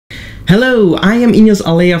Hello, I am Ineos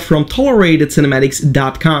Alea from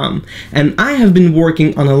ToleratedCinematics.com, and I have been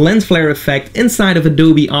working on a lens flare effect inside of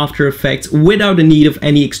Adobe After Effects without the need of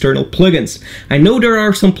any external plugins. I know there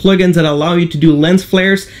are some plugins that allow you to do lens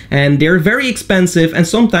flares, and they're very expensive, and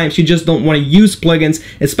sometimes you just don't want to use plugins,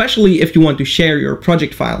 especially if you want to share your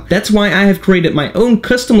project file. That's why I have created my own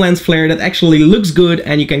custom lens flare that actually looks good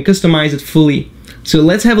and you can customize it fully. So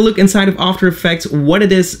let's have a look inside of After Effects what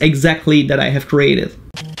it is exactly that I have created.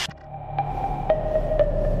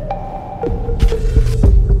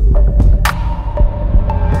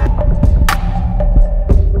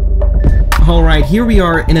 Alright, here we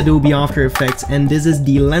are in Adobe After Effects, and this is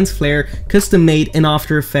the lens flare custom made in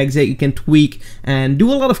After Effects that you can tweak and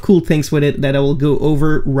do a lot of cool things with it that I will go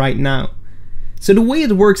over right now. So the way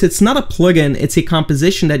it works, it's not a plugin, it's a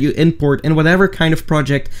composition that you import in whatever kind of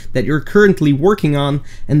project that you're currently working on,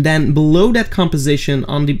 and then below that composition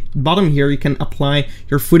on the bottom here you can apply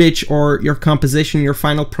your footage or your composition, your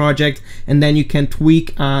final project, and then you can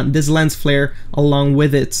tweak this lens flare along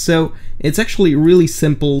with it. So it's actually really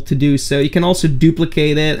simple to do. So you can also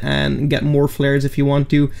duplicate it and get more flares if you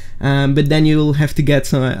want to, but then you'll have to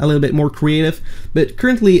get a little bit more creative. But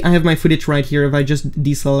currently I have my footage right here. If I just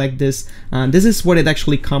deselect this, this is what it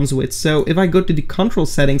actually comes with. So if I go to the control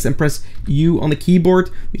settings and press U on the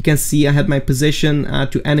keyboard, you can see I had my position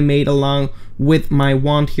to animate along with my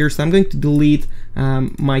wand here. So I'm going to delete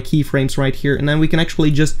my keyframes right here, and then we can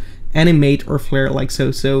actually just animate or flare like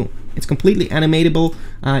so. So it's completely animatable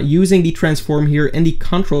using the transform here in the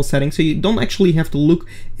control settings. So you don't actually have to look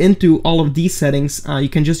into all of these settings. You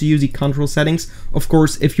can just use the control settings. Of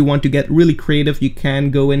course, if you want to get really creative, you can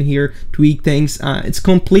go in here, tweak things. It's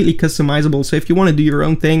completely customizable. So if you want to do your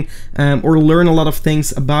own thing or learn a lot of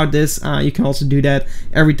things about this, you can also do that.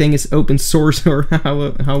 Everything is open source, or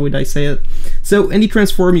how would I say it? So in the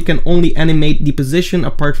transform, you can only animate the position.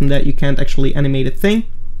 Apart from that, you can't actually animate a thing.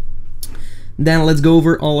 Then let's go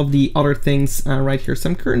over all of the other things right here.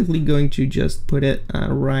 So I'm currently going to just put it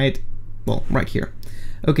right here.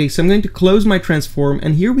 Okay, so I'm going to close my transform,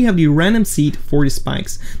 and here we have the random seed for the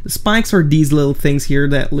spikes. The spikes are these little things here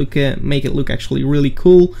that make it look actually really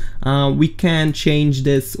cool. We can change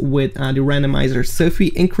this with the randomizer. So if we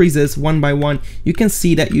increase this one by one, you can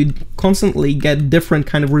see that you constantly get different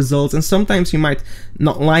kind of results, and sometimes you might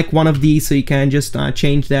not like one of these, so you can just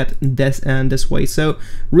change that this way. So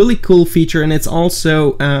really cool feature, and it's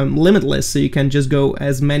also limitless, so you can just go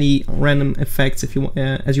as many random effects if you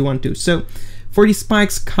as you want to. So for the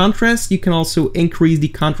spikes contrast, you can also increase the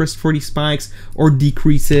contrast for the spikes or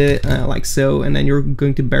decrease it like so, and then you're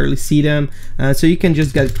going to barely see them. So you can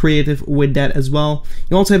just get creative with that as well.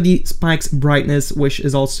 You also have the spikes brightness, which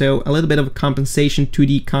is also a little bit of a compensation to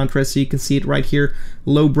the contrast. So you can see it right here,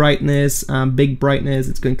 low brightness, big brightness.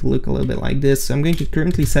 It's going to look a little bit like this. So I'm going to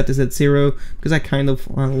currently set this at 0 because I kind of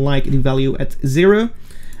like the value at 0.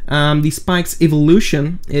 The spikes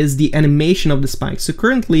evolution is the animation of the spikes. So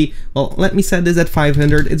currently, well, let me set this at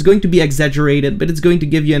 500. It's going to be exaggerated, but it's going to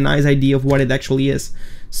give you a nice idea of what it actually is.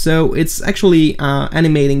 So it's actually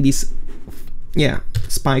animating these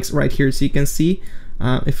spikes right here. So you can see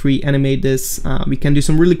if we animate this, we can do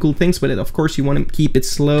some really cool things with it. Of course, you want to keep it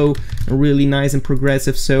slow and really nice and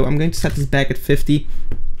progressive. So I'm going to set this back at 50,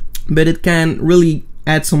 but it can really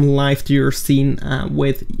add some life to your scene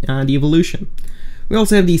with the evolution. We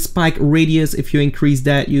also have the spike radius. If you increase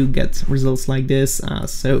that, you get results like this.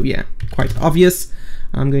 So yeah, quite obvious.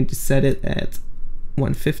 I'm going to set it at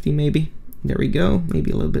 150 maybe. There we go.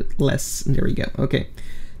 Maybe a little bit less. There we go. Okay.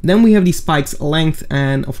 Then we have the spikes length,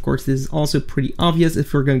 and of course this is also pretty obvious.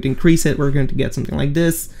 If we're going to increase it, we're going to get something like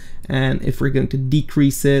this, and if we're going to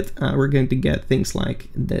decrease it, we're going to get things like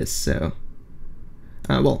this. So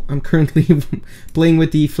well, I'm currently playing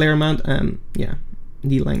with the flare amount. Yeah,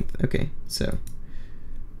 the length. Okay, so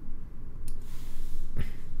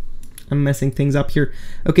I'm messing things up here.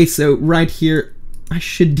 Okay, so right here, I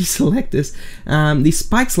should deselect this. The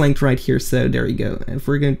spikes length right here, so there you go. If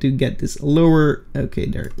we're going to get this lower, okay,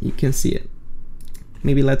 there, you can see it.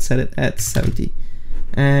 Maybe let's set it at 70.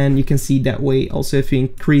 And you can see that way also if you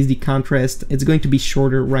increase the contrast, it's going to be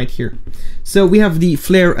shorter right here. So we have the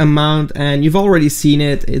flare amount, and you've already seen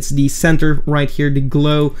it. It's the center right here, the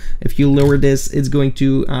glow. If you lower this, it's going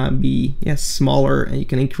to be smaller, and you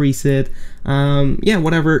can increase it.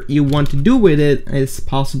 Whatever you want to do with it is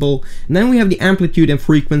possible. And then we have the amplitude and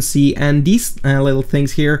frequency, and these little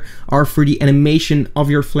things here are for the animation of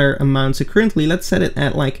your flare amount. So currently, let's set it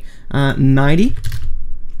at like 90.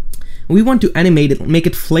 We want to animate it, make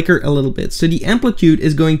it flicker a little bit. So the amplitude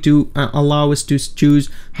is going to allow us to choose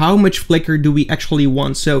how much flicker do we actually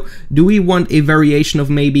want. So do we want a variation of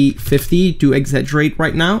maybe 50 to exaggerate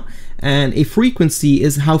right now? And a frequency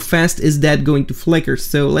is how fast is that going to flicker.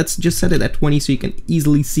 So let's just set it at 20 so you can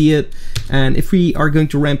easily see it. And if we are going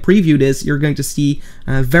to ramp preview this, you're going to see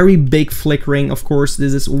very big flickering. Of course,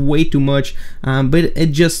 this is way too much, but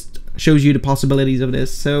it just shows you the possibilities of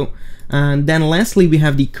this. So and then lastly, we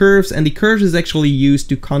have the curves, and the curves is actually used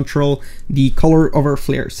to control the color of our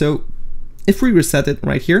flare. So if we reset it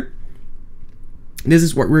right here, this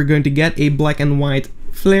is what we're going to get, a black and white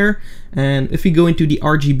flare. And if we go into the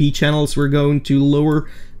RGB channels, we're going to lower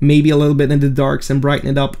maybe a little bit in the darks and brighten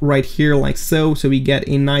it up right here like so. So we get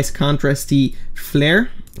a nice contrasty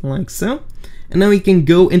flare like so. And then we can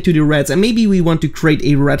go into the reds, and maybe we want to create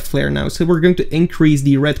a red flare now. So we're going to increase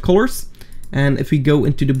the red colors. And if we go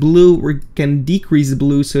into the blue, we can decrease the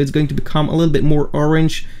blue, so it's going to become a little bit more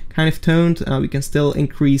orange kind of toned. We can still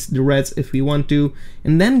increase the reds if we want to,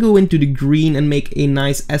 and then go into the green and make a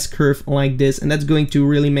nice S-curve like this, and that's going to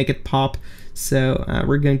really make it pop. So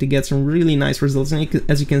we're going to get some really nice results, and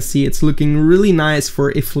as you can see, it's looking really nice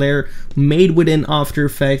for a flare made within After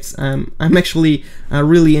Effects. I'm actually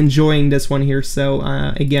really enjoying this one here. So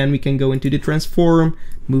again, we can go into the transform,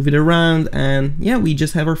 move it around, and yeah, we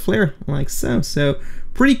just have our flare like so. So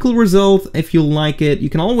pretty cool result. If you like it, you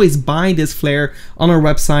can always buy this flare on our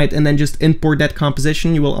website and then just import that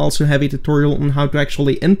composition. You will also have a tutorial on how to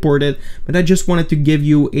actually import it, but I just wanted to give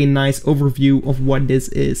you a nice overview of what this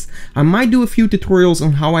is. I might do a few tutorials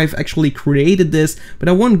on how I've actually created this, but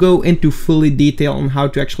I won't go into fully detail on how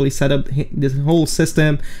to actually set up this whole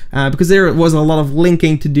system because there was a lot of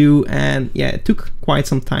linking to do, and yeah, it took quite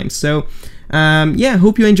some time. So yeah,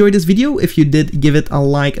 hope you enjoyed this video. If you did, give it a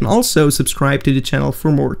like and also subscribe to the channel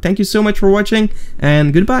for more. Thank you so much for watching,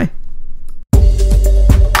 and goodbye.